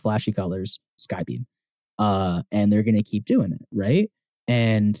dialogue, flashy colors, skybeam, and they're gonna keep doing it, right?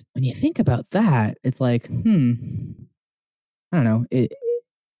 And when you think about that, it's like, I don't know.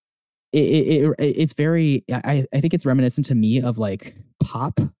 It's very. I think it's reminiscent to me of like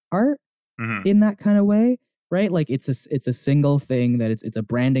pop art in that kind of way, right? Like it's a single thing that it's a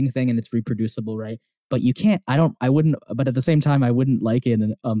branding thing and it's reproducible, right? But you can't, but at the same time, I wouldn't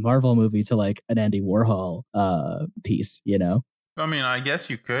liken a Marvel movie to like an Andy Warhol piece, you know? I mean, I guess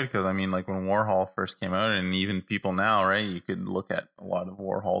you could, because I mean, like when Warhol first came out, and even people now, right? You could look at a lot of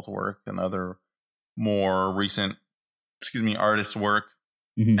Warhol's work and other more recent, artists' work,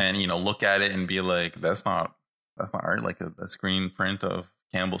 and you know, look at it and be like, that's not art. Like a screen print of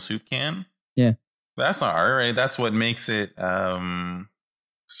Campbell's soup can. Yeah, that's not art, right? That's what makes it.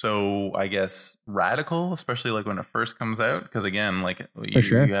 So I guess radical, especially like when it first comes out, because again, like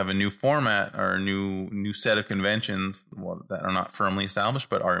you have a new format or a new set of conventions that are not firmly established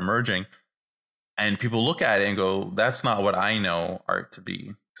but are emerging, and people look at it and go, "That's not what I know art to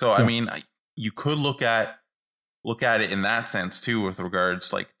be." So I mean, you could look at it in that sense too, with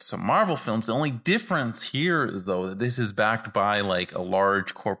regards like to Marvel films. The only difference here is though that this is backed by like a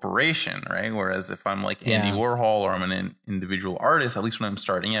large corporation, right? Whereas if I'm like Andy Warhol or I'm an individual artist, at least when I'm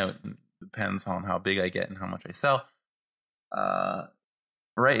starting out, it depends on how big I get and how much I sell.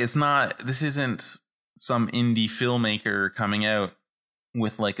 Right? This isn't some indie filmmaker coming out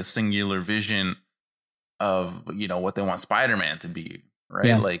with like a singular vision of, you know, what they want Spider-Man to be, right?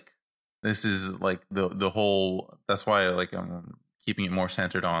 Yeah. Like, this is like the whole. That's why like I'm keeping it more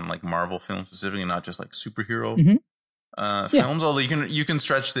centered on like Marvel films specifically, not just like superhero films. Although you can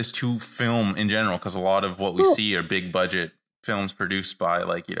stretch this to film in general, because a lot of what we see are big budget films produced by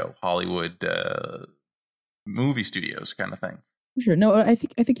like, you know, Hollywood movie studios kind of thing. Sure. No, I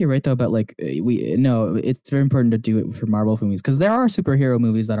think you're right though. But like it's very important to do it for Marvel movies, because there are superhero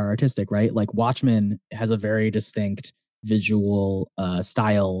movies that are artistic, right? Like Watchmen has a very distinct visual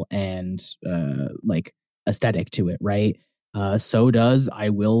style and like aesthetic to it, right? So does, I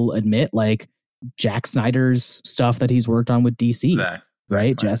will admit, like Jack Snyder's stuff that he's worked on with DC, Zack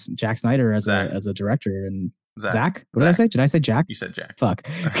right? Snyder. Jack Snyder as Zach. a director, and Zach. Zach. What did I say? Did I say Jack? You said Jack. Fuck.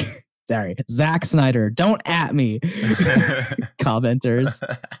 Sorry, Zack Snyder. Don't at me, commenters.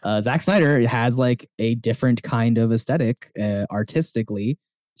 Zack Snyder has like a different kind of aesthetic, artistically,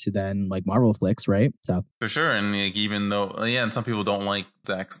 to then like Marvel flicks, right? So for sure, and like, even though and some people don't like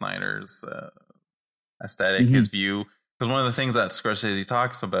Zack Snyder's aesthetic, his view, because one of the things that Scorsese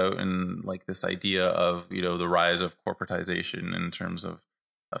talks about, and like this idea of the rise of corporatization in terms of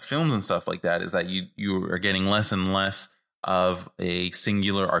films and stuff like that, is that you are getting less and less of a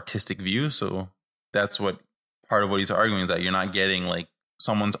singular artistic view. So that's what part of what he's arguing, is that you're not getting like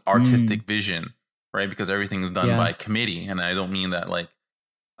someone's artistic vision, right? Because everything's done by committee. And I don't mean that like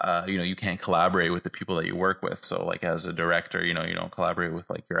you can't collaborate with the people that you work with. So like as a director, you don't collaborate with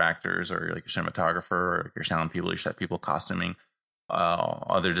like your actors or like your cinematographer or your sound people, your set people, costuming,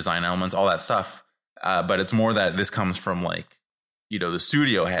 other design elements, all that stuff. But it's more that this comes from like the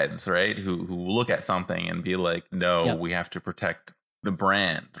studio heads, right? Who look at something and be like, no, we have to protect the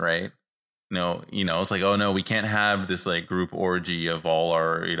brand, right? No, it's like, oh no, we can't have this like group orgy of all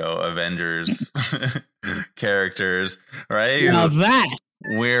our, Avengers characters, right? Now that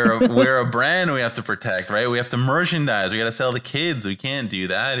we're a brand we have to protect, right? We have to merchandise. We got to sell the kids. We can't do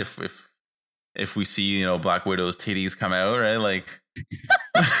that if we see, Black Widow's titties come out, right? Like,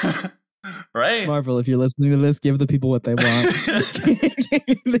 right? Marvel, if you're listening to this, give the people what they want.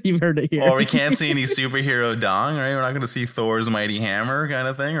 You've heard it here. Or we can't see any superhero dong, right? We're not going to see Thor's mighty hammer kind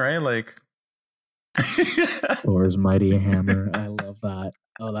of thing, right? Like Thor's mighty hammer. I love that.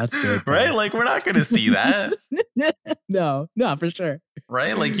 Oh, that's good. Right? Like we're not going to see that. No, for sure.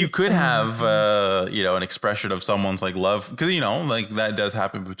 Right? Like you could have, an expression of someone's like love, because like that does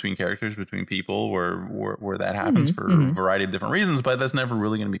happen between characters, between people, where that happens for a variety of different reasons, but that's never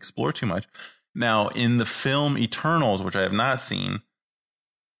really going to be explored too much. Now, in the film Eternals, which I have not seen,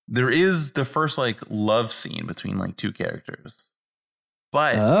 there is the first like love scene between like two characters,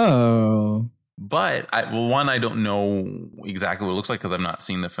 but I don't know exactly what it looks like because I've not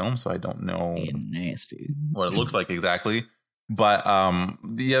seen the film, so I don't know what it looks like exactly. But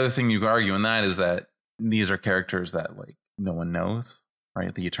the other thing you could argue in that is that these are characters that like no one knows,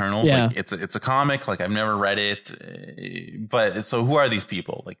 right? The Eternals, like it's a comic, like I've never read it, but so who are these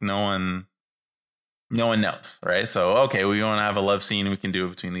people? Like no one knows, right? So okay, we want to have a love scene, we can do it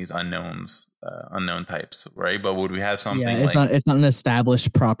between these unknown types, right? But would we have something? Yeah, it's not an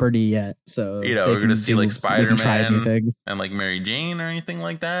established property yet, so we're gonna see like Spider-Man and like Mary Jane or anything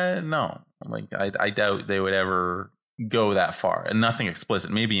like that. No, like I doubt they would ever go that far, and nothing explicit,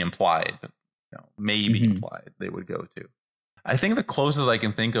 maybe implied, but implied they would go to. I think the closest I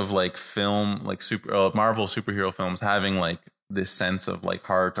can think of like film, like Marvel superhero films having like this sense of like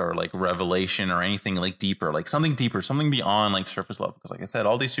heart or like revelation or anything like deeper, like something deeper, something beyond like surface level. Because like I said,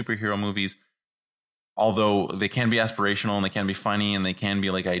 all these superhero movies, although they can be aspirational and they can be funny and they can be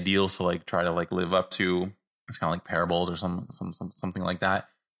like ideals to like try to like live up to, it's kind of like parables or something like that.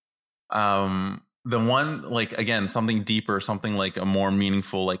 The one, like, again, something deeper, something like a more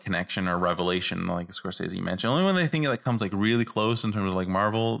meaningful like connection or revelavation, like Scorsese mentioned. The only one I think that comes like really close in terms of like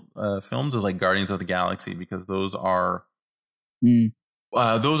Marvel films is like Guardians of the Galaxy, because those are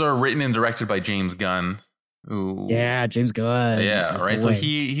written and directed by James Gunn. James Gunn. Yeah, right. So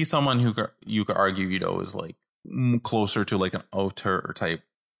he's someone who you could argue, is like closer to like an auteur type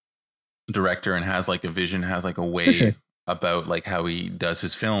director and has like a vision, has like a way about like how he does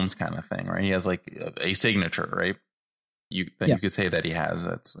his films kind of thing, right? He has like a signature, right? You could say that he has,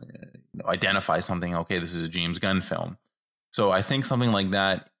 that's identify something. Okay, this is a James Gunn film. So I think something like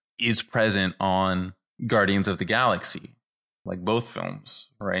that is present on Guardians of the Galaxy, like both films,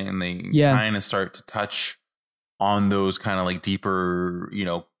 right? And they kind of start to touch on those kind of like deeper,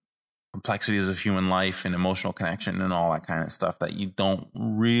 complexities of human life and emotional connection and all that kind of stuff that you don't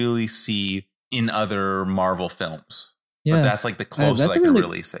really see in other Marvel films. Yeah, but that's like the closest I can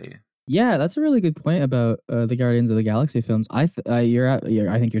really say. Yeah, that's a really good point about the Guardians of the Galaxy films. I think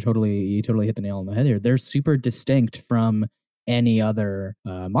you totally hit the nail on the head here. They're super distinct from any other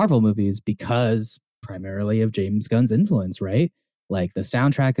Marvel movies because primarily of James Gunn's influence, right? Like the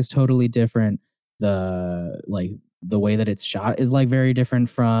soundtrack is totally different. The way that it's shot is like very different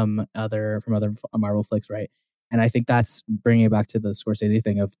from other Marvel flicks, right? And I think that's bringing it back to the Scorsese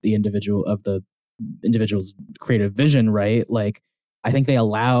thing of the individual's creative vision, right? Like I think they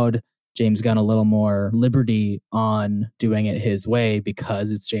allowed James Gunn a little more liberty on doing it his way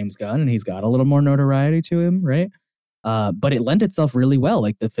because it's James Gunn and he's got a little more notoriety to him, right? But it lent itself really well.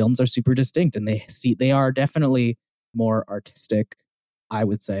 Like the films are super distinct, and they are definitely more artistic, I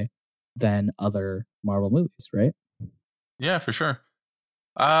would say, than other Marvel movies, right? Yeah, for sure.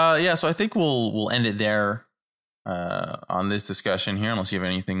 Yeah, so I think we'll end it there on this discussion here, unless you have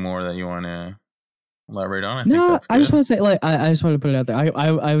anything more that you want to elaborate on. I think that's good. I just want to say, like, I just want to put it out there.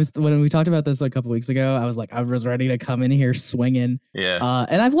 I was, when we talked about this a couple weeks ago, I was like, I was ready to come in here swinging. Yeah.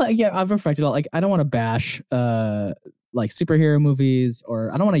 And I've reflected on, like, I don't want to bash like superhero movies,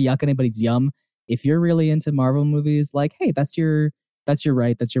 or I don't want to yuck anybody's yum. If you're really into Marvel movies, like, hey, that's your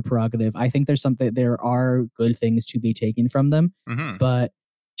right, that's your prerogative. I think there are good things to be taken from them, but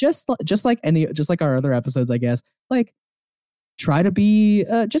just like our other episodes, I guess, like, try to be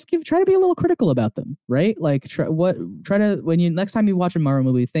a little critical about them, right? Like when you next time you watch a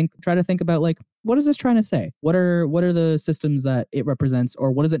Marvel movie, try to think about, like, what is this trying to say? What are the systems that it represents,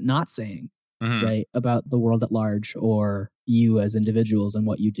 or what is it not saying, right, about the world at large, or you as individuals and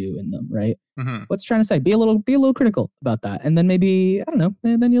what you do in them, right? What's trying to say? Be a little critical about that, and then maybe, I don't know,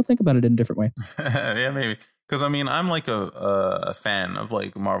 and then you'll think about it in a different way. Yeah, maybe. Because I mean, I'm like a fan of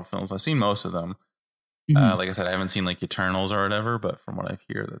like Marvel films. I've seen most of them. Like I said, I haven't seen like Eternals or whatever, but from what I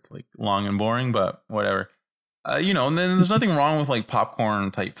hear, that's like long and boring, but whatever. And then there's nothing wrong with like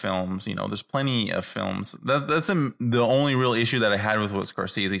popcorn type films. There's plenty of films. That's the only real issue that I had with what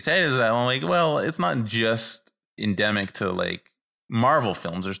Scorsese said, is that I'm like, well, it's not just endemic to like Marvel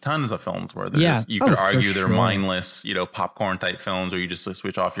films. There's tons of films where you could argue they're mindless, popcorn type films where you just like,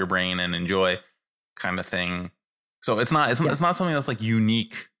 switch off your brain and enjoy, kind of thing. So it's not something that's like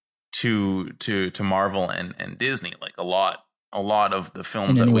unique to Marvel and Disney. Like a lot of the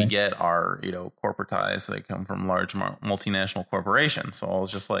films that we get are, corporatized. They come from large multinational corporations. So I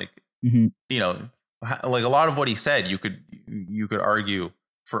was just like, like a lot of what he said, you could argue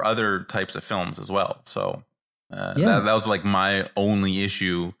for other types of films as well. So that was like my only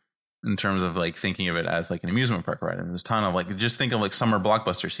issue in terms of like thinking of it as like an amusement park ride. And there's a ton of like, just think of like summer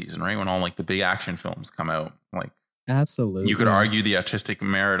blockbuster season, right? When all like the big action films come out, like, absolutely, you could argue the artistic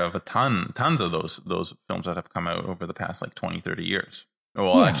merit of tons of those films that have come out over the past like 20-30 years.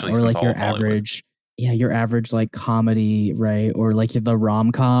 Well, actually, or since like your average like comedy, right? Or like the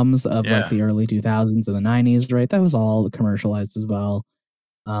rom-coms of like the early 2000s and the 90s, right? That was all commercialized as well.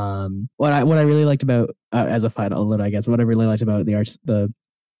 What I really liked about as a final note, I guess, what I really liked about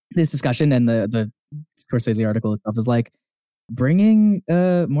this discussion and the Scorsese article itself is like bringing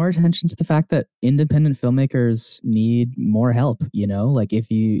more attention to the fact that independent filmmakers need more help. Like if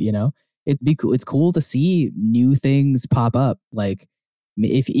it's cool to see new things pop up. Like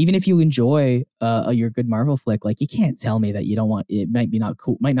even if you enjoy your good Marvel flick, like you can't tell me that you don't want it. Might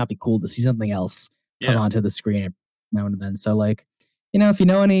not be cool to see something else come onto the screen now and then. So like, if you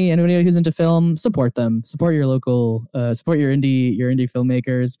know anybody who's into film, support them. Support your local. Support your indie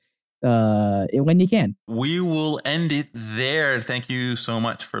filmmakers when you can. We will end it there. Thank you so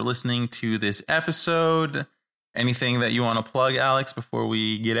much for listening to this episode. Anything that you want to plug, Alex, before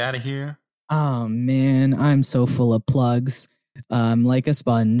we get out of here? Oh man, I'm so full of plugs. Like a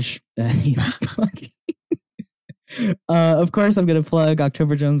sponge that needs plugging. Of course, I'm going to plug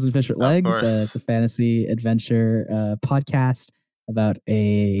October Jones and Fish with Legs. It's a fantasy adventure podcast about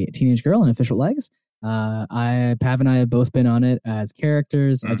a teenage girl and a fish with legs. Pav and I have both been on it as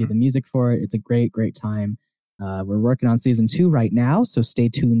characters. I do the music for it. It's a great time. We're working on season 2 right now, so stay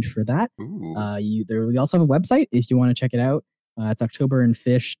tuned for that. We also have a website if you want to check it out. It's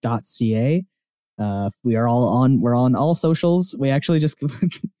octoberandfish.ca. We're on all socials. We actually just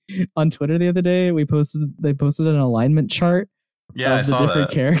on Twitter the other day, they posted an alignment chart of the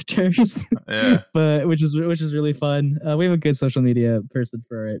different characters. But which is really fun. We have a good social media person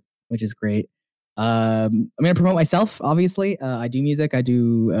for it, which is great. I'm gonna promote myself. Obviously, I do music. I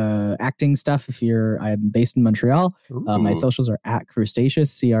do acting stuff. I'm based in Montreal. My socials are at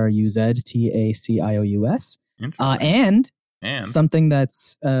Crustaceous, CRUZTACIOUS. And something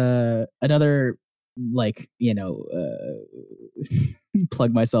that's another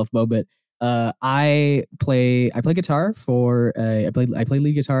plug myself moment. I play guitar I play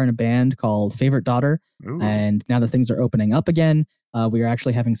lead guitar in a band called Favorite Daughter. And now that things are opening up again, we are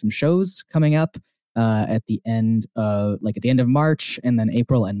actually having some shows coming up at the end of March, and then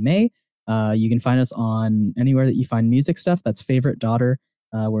April and May. You can find us on anywhere that you find music stuff. That's Favorite Daughter.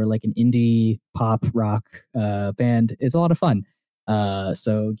 We're like an indie pop rock band. It's a lot of fun.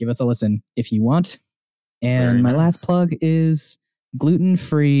 So give us a listen if you want. And my last plug is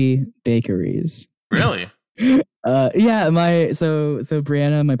gluten-free bakeries. Really? So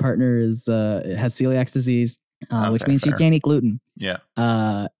Brianna, my partner, has celiac disease, which means she can't eat gluten. Yeah.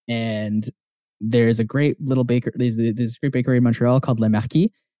 And there's a great little baker. There's a great bakery in Montreal called Le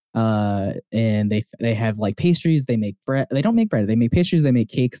Marquis. And they have like pastries. They make bread. They don't make bread. They make pastries. They make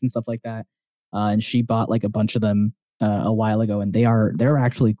cakes and stuff like that. And she bought like a bunch of them a while ago, and they're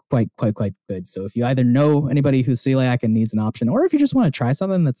actually quite good. So if you either know anybody who's celiac and needs an option, or if you just want to try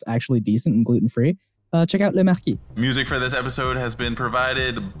something that's actually decent and gluten free, check out Le Marquis. Music for this episode has been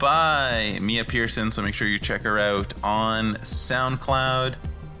provided by Mia Pearson, so make sure you check her out on SoundCloud.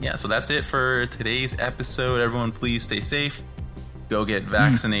 Yeah, so that's it for today's episode. Everyone, please stay safe. Go get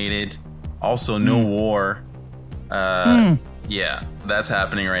vaccinated. Also, no war. Yeah, that's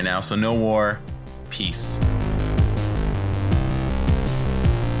happening right now. So no war. Peace.